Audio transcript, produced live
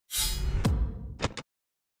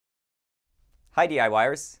Hi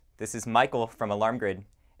DIYers, this is Michael from AlarmGrid,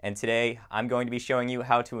 and today I'm going to be showing you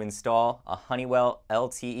how to install a Honeywell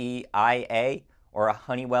LTE-IA or a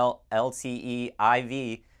Honeywell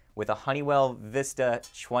LTE-IV with a Honeywell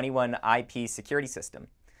VISTA-21iP Security System.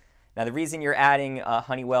 Now the reason you're adding a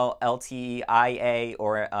Honeywell LTE-IA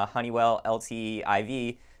or a Honeywell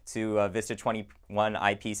LTE-IV to a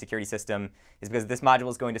VISTA-21iP Security System is because this module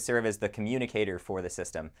is going to serve as the communicator for the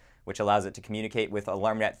system, which allows it to communicate with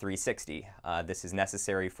AlarmNet 360. This is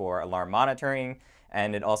necessary for alarm monitoring,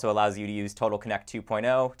 and it also allows you to use Total Connect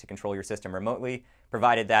 2.0 to control your system remotely,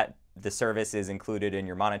 provided that the service is included in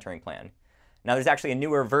your monitoring plan. Now there's actually a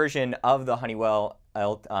newer version of the Honeywell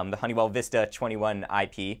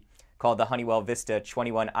VISTA-21iP called the Honeywell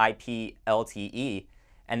VISTA-21iP LTE,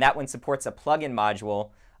 and that one supports a plug-in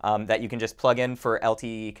module that you can just plug in for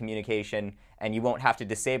LTE communication, and you won't have to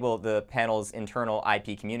disable the panel's internal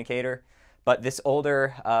IP communicator. But this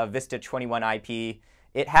older VISTA-21iP,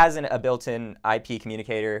 it has a built-in IP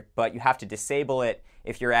communicator, but you have to disable it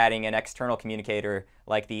if you're adding an external communicator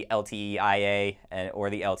like the LTE-IA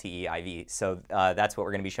or the LTE-IV. So that's what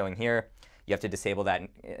we're going to be showing here. You have to disable that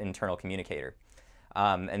internal communicator.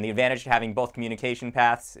 And the advantage to having both communication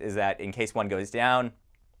paths is that in case one goes down,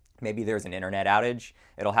 maybe there's an internet outage,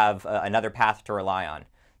 it'll have another path to rely on.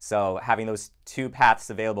 So having those two paths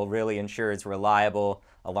available really ensures reliable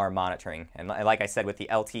alarm monitoring. And like I said, with the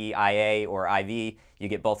LTE-IA or IV, you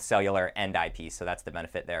get both cellular and IP, so that's the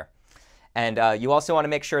benefit there. And you also want to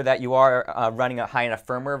make sure that you are running a high enough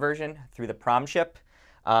firmware version through the PROM chip.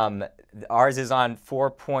 Ours is on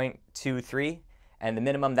 4.23, and the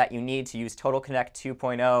minimum that you need to use Total Connect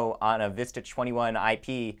 2.0 on a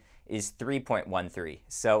VISTA-21iP is 3.13.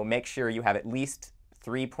 So make sure you have at least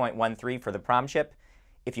 3.13 for the PROM chip.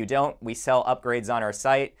 If you don't, we sell upgrades on our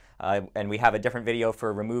site, and we have a different video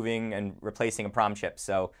for removing and replacing a PROM chip.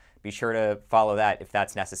 So be sure to follow that if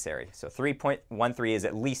that's necessary. So 3.13 is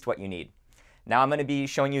at least what you need. Now I'm going to be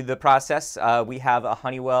showing you the process. We have a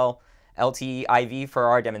Honeywell LTE-IV for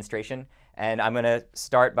our demonstration, and I'm going to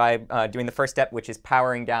start by doing the first step, which is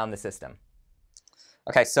powering down the system.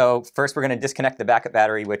 Okay, so first we're going to disconnect the backup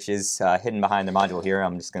battery, which is hidden behind the module here.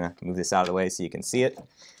 I'm just going to move this out of the way so you can see it.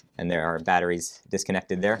 And there are batteries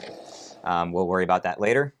disconnected there. We'll worry about that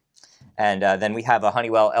later. And then we have a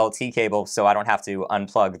Honeywell LT cable, so I don't have to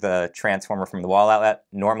unplug the transformer from the wall outlet.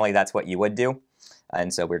 Normally that's what you would do.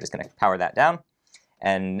 And so we're just going to power that down.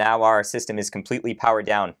 And now our system is completely powered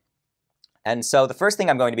down. And so the first thing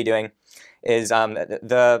I'm going to be doing is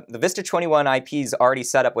the VISTA-21iP is already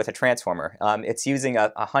set up with a transformer. It's using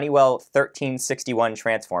a Honeywell 1361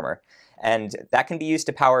 transformer, and that can be used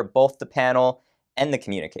to power both the panel and the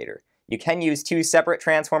communicator. You can use two separate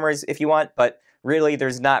transformers if you want, but really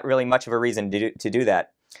there's not really much of a reason to do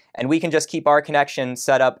that. And we can just keep our connection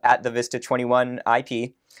set up at the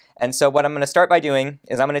VISTA-21iP. And so what I'm going to start by doing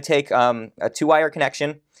is I'm going to take a 2-wire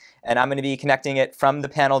connection, and I'm going to be connecting it from the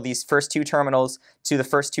panel, these first two terminals, to the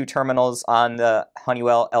first two terminals on the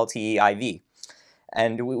Honeywell LTE-IV.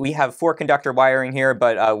 And we have 4 conductor wiring here,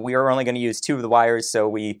 but we are only going to use 2 of the wires, so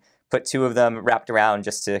we put 2 of them wrapped around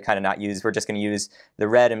just to kind of not use, we're just going to use the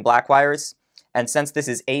red and black wires. And since this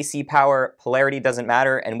is AC power, polarity doesn't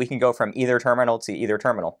matter, and we can go from either terminal to either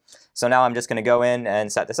terminal. So now I'm just going to go in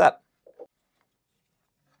and set this up.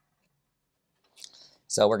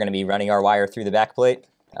 So we're going to be running our wire through the back plate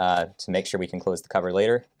to make sure we can close the cover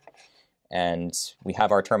later. And we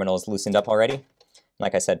have our terminals loosened up already.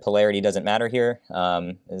 Like I said, polarity doesn't matter here,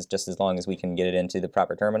 it's just as long as we can get it into the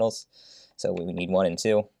proper terminals. So we need 1 and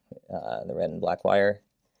 2, the red and black wire.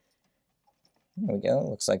 There we go,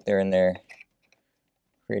 looks like they're in there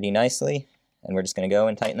pretty nicely. And we're just going to go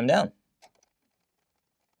and tighten them down.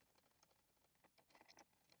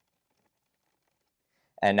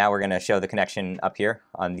 And now we're going to show the connection up here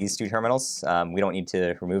on these 2 terminals. We don't need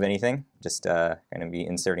to remove anything, just going to be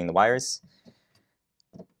inserting the wires.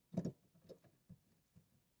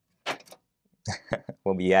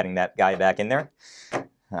 We'll be adding that guy back in there.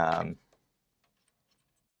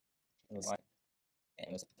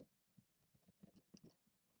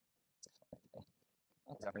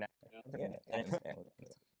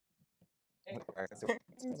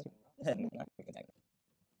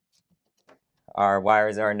 Our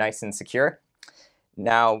wires are nice and secure.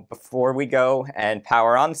 Now, before we go and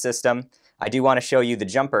power on the system, I do want to show you the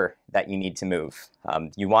jumper that you need to move.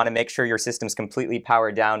 You want to make sure your system's completely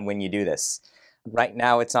powered down when you do this. Right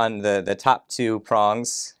now it's on the top 2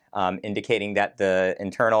 prongs, indicating that the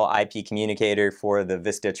internal IP communicator for the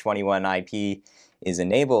VISTA-21iP is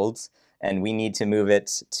enabled, and we need to move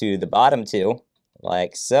it to the bottom 2,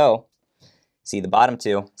 like so. See the bottom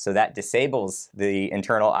two, so that disables the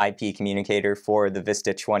internal IP communicator for the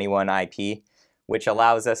VISTA-21iP, which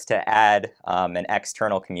allows us to add an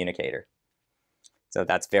external communicator. So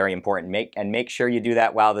that's very important. Make sure you do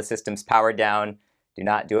that while the system's powered down. Do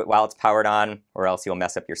not do it while it's powered on, or else you'll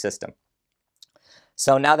mess up your system.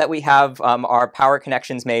 So now that we have our power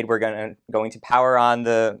connections made, we're going to power on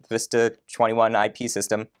the VISTA-21iP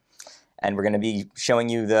system, and we're going to be showing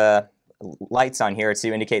you the lights on here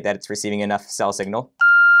to indicate that it's receiving enough cell signal.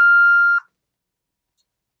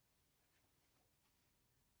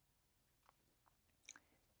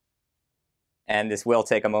 And this will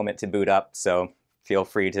take a moment to boot up, so feel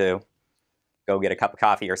free to go get a cup of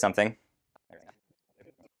coffee or something.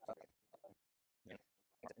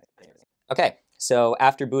 Okay, so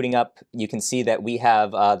after booting up, you can see that we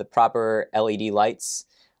have the proper LED lights.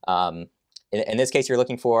 In this case, you're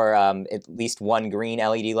looking for at least one green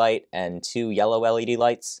LED light and two yellow LED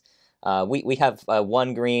lights. We have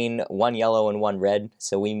one green, one yellow, and one red,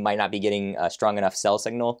 so we might not be getting a strong enough cell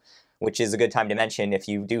signal, which is a good time to mention. If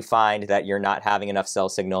you do find that you're not having enough cell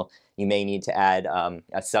signal, you may need to add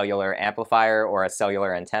a cellular amplifier or a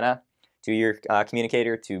cellular antenna to your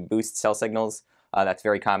communicator to boost cell signals. That's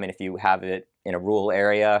very common if you have it in a rural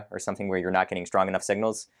area or something where you're not getting strong enough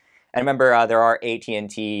signals. And remember, there are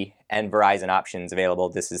AT&T and Verizon options available.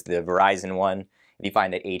 This is the Verizon one. If you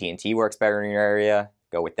find that AT&T works better in your area,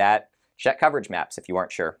 go with that. Check coverage maps if you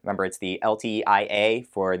weren't sure. Remember, it's the LTE-IA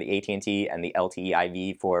for the AT&T and the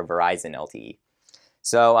LTE-IV for Verizon LTE.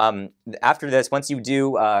 So after this, once you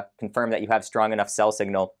do confirm that you have strong enough cell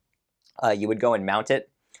signal, you would go and mount it.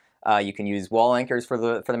 You can use wall anchors for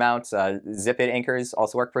the mount. Zip-it anchors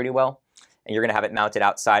also work pretty well. And you're going to have it mounted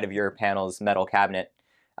outside of your panel's metal cabinet,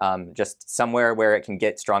 just somewhere where it can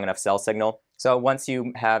get strong enough cell signal. So once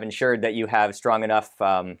you have ensured that you have strong enough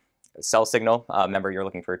cell signal, remember you're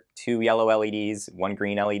looking for two yellow LEDs, one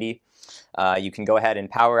green LED, you can go ahead and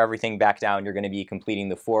power everything back down. You're going to be completing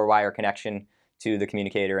the 4-wire connection to the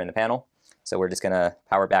communicator and the panel. So we're just going to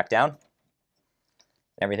power back down.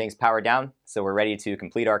 Everything's powered down, so we're ready to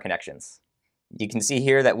complete our connections. You can see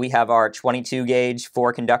here that we have our 22 gauge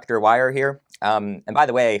 4-conductor wire here. And by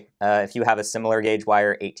the way, if you have a similar gauge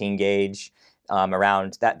wire, 18 gauge,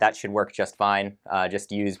 around, that should work just fine.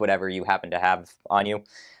 Just use whatever you happen to have on you.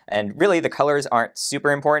 And really, the colors aren't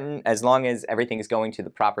super important as long as everything is going to the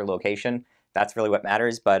proper location. That's really what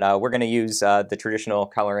matters. But we're going to use the traditional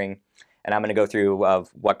coloring, and I'm going to go through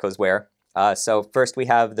what goes where. So first we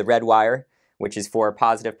have the red wire, which is for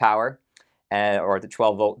positive power, or the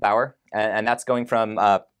 12-volt power. And that's going from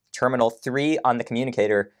terminal 3 on the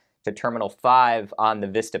communicator to terminal 5 on the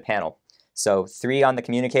VISTA panel. So 3 on the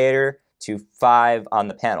communicator to 5 on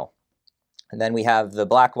the panel. And then we have the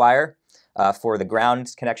black wire for the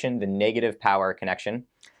ground connection, the negative power connection.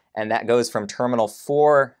 And that goes from terminal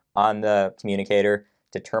 4 on the communicator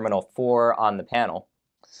to terminal 4 on the panel.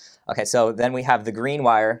 Okay, so then we have the green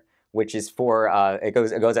wire, which is for, it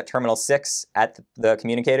goes at terminal 6 at the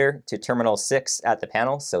communicator to terminal 6 at the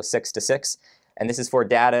panel, so 6 to 6. And this is for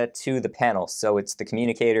data to the panel, so it's the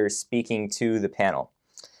communicator speaking to the panel.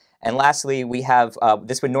 And lastly, we have,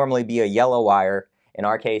 this would normally be a yellow wire. In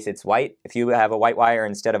our case, it's white. If you have a white wire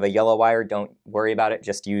instead of a yellow wire, don't worry about it,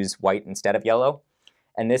 just use white instead of yellow.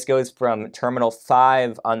 And this goes from terminal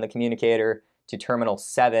 5 on the communicator to terminal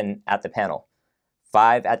 7 at the panel.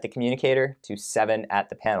 5 at the communicator to 7 at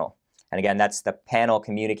the panel. And again, that's the panel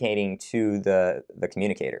communicating to the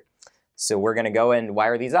communicator. So we're going to go and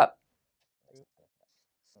wire these up.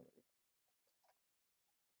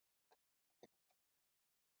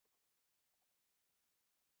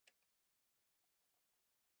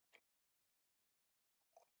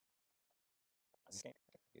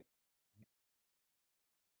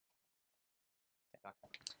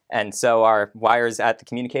 And so our wires at the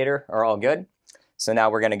communicator are all good. So now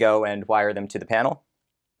we're going to go and wire them to the panel.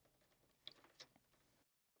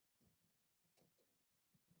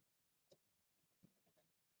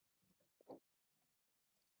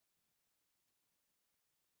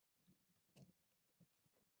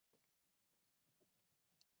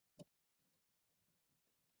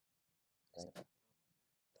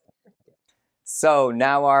 So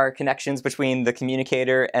now our connections between the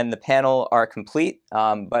communicator and the panel are complete,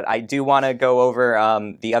 but I do want to go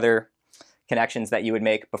over the other connections that you would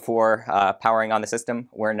make before powering on the system.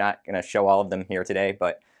 We're not going to show all of them here today,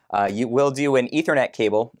 but you will do an Ethernet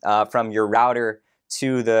cable from your router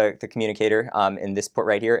to the communicator. In this port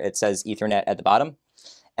right here, it says Ethernet at the bottom.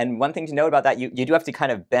 And one thing to note about that, you do have to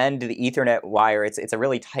kind of bend the Ethernet wire. It's a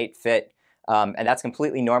really tight fit. And that's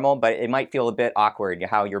completely normal, but it might feel a bit awkward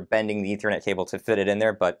how you're bending the Ethernet cable to fit it in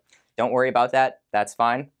there, but don't worry about that. That's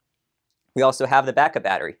fine. We also have the backup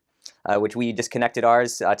battery, which we disconnected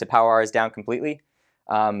ours to power ours down completely.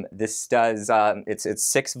 This does, it's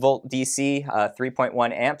 6-volt DC,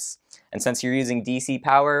 3.1 amps. And since you're using DC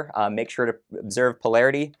power, make sure to observe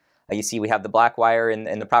polarity. You see we have the black wire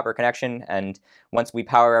in the proper connection, and once we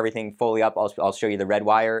power everything fully up, I'll show you the red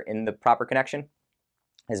wire in the proper connection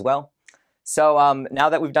as well. So now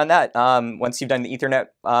that we've done that, once you've done the Ethernet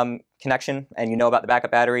connection and you know about the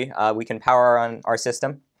backup battery, we can power on our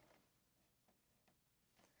system.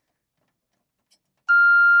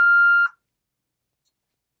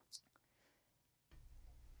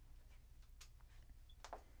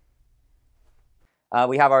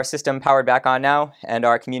 We have our system powered back on now, and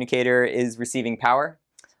our communicator is receiving power.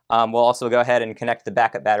 We'll also go ahead and connect the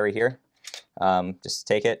backup battery here. Just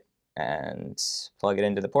take it and plug it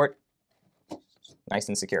into the port. Nice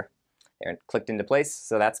and secure. There, it clicked into place,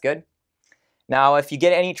 so that's good. Now, if you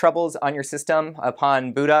get any troubles on your system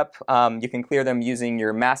upon boot up, you can clear them using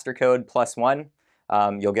your master code +1.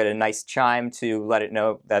 You'll get a nice chime to let it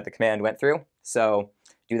know that the command went through. So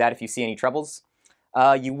do that if you see any troubles.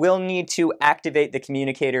 You will need to activate the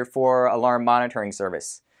communicator for alarm monitoring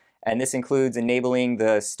service. And this includes enabling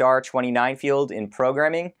the *29 field in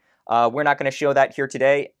programming. We're not going to show that here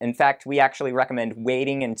today. In fact, we actually recommend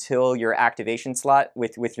waiting until your activation slot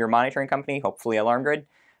with your monitoring company, hopefully AlarmGrid,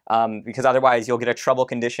 because otherwise you'll get a trouble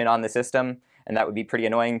condition on the system, and that would be pretty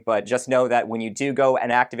annoying. But just know that when you do go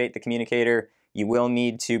and activate the communicator, you will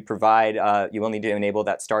need to enable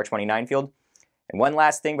that *29 field. And one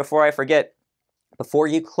last thing before I forget, before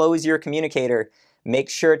you close your communicator, make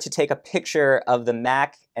sure to take a picture of the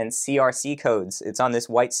MAC and CRC codes. It's on this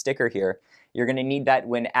white sticker here. You're going to need that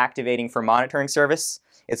when activating for monitoring service.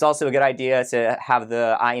 It's also a good idea to have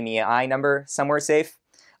the IMEI number somewhere safe.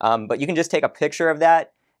 But you can just take a picture of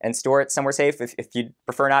that and store it somewhere safe. If you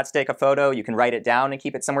prefer not to take a photo, you can write it down and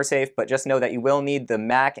keep it somewhere safe. But just know that you will need the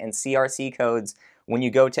MAC and CRC codes when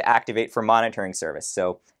you go to activate for monitoring service.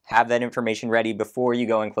 So have that information ready before you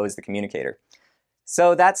go and close the communicator.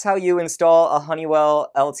 So that's how you install a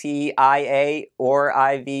Honeywell LTE-IA or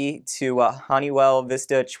IV to a Honeywell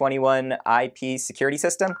VISTA-21iP Security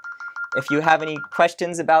System. If you have any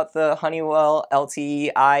questions about the Honeywell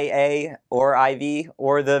LTE-IA or IV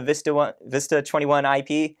or the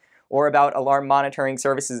VISTA-21iP or about alarm monitoring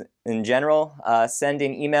services in general, send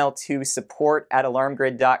an email to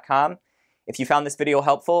support@alarmgrid.com. If you found this video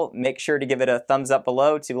helpful, make sure to give it a thumbs up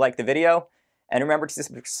below to like the video. And remember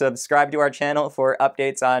to subscribe to our channel for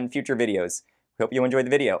updates on future videos. Hope you enjoyed the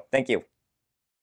video. Thank you.